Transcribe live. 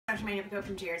Dr. Magnifico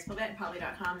from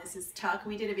veterinarian.com. This is Tuck.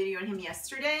 We did a video on him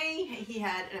yesterday. He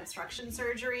had an obstruction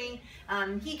surgery.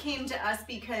 He came to us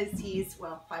because he's,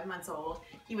 well, 5 months old.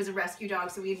 He was a rescue dog,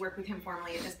 so we'd worked with him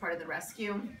formerly as part of the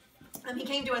rescue. He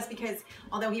came to us because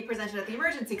although he presented at the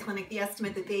emergency clinic, the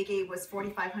estimate that they gave was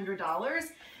 $4,500,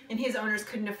 and his owners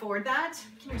couldn't afford that.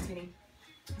 Come here, sweetie.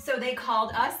 So they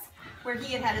called us, where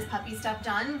he had his puppy stuff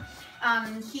done.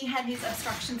 He had his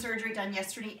obstruction surgery done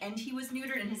yesterday, and he was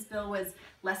neutered, and his bill was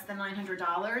less than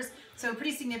 $900. So a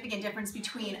pretty significant difference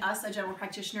between us, a general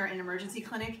practitioner, and an emergency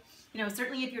clinic. You know,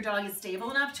 certainly if your dog is stable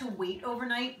enough to wait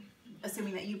overnight,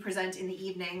 assuming that you present in the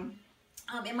evening,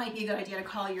 it might be a good idea to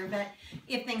call your vet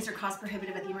if things are cost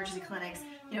prohibitive at the emergency clinics.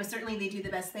 You know, certainly they do the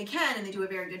best they can and they do a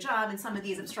very good job, and some of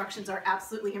these obstructions are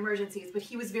absolutely emergencies, but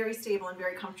he was very stable and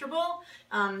very comfortable.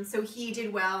 So he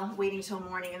did well waiting till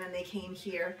morning, and then they came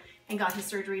here and got his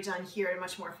surgery done here at a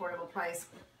much more affordable price.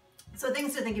 So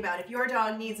things to think about. If your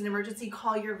dog needs an emergency,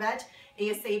 call your vet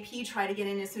ASAP. Try to get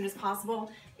in as soon as possible.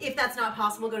 If that's not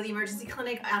possible, go to the emergency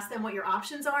clinic. Ask them what your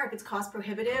options are. If it's cost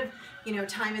prohibitive, you know,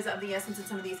 time is of the essence in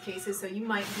some of these cases, so you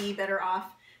might be better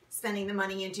off spending the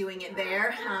money and doing it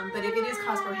there. But if it is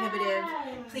cost prohibitive,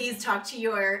 please talk to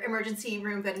your emergency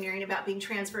room veterinarian about being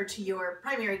transferred to your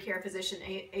primary care physician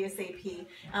ASAP.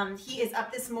 He is up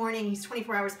this morning. He's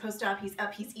 24 hours post-op. He's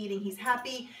up, he's eating, he's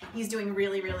happy. He's doing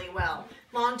really, really well.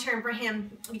 Long term for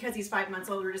him, because he's 5 months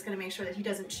old, we're just going to make sure that he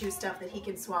doesn't chew stuff that he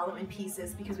can swallow in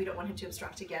pieces, because we don't want him to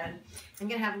obstruct again. I'm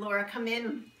going to have Laura come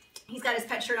in. He's got his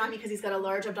pet shirt on because he's got a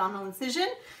large abdominal incision.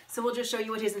 So we'll just show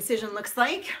you what his incision looks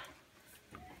like.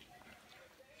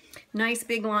 Nice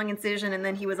big long incision, and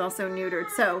then he was also neutered.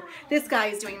 So this guy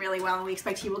is doing really well, and we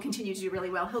expect he will continue to do really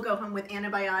well. He'll go home with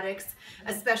antibiotics,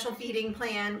 a special feeding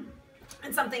plan,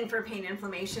 and something for pain and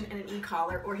inflammation, and an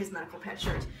e-collar or his medical pet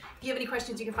shirt. If you have any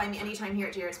questions, you can find me anytime here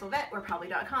at vet or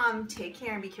probably.com. Take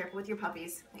care and be careful with your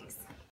puppies. Thanks.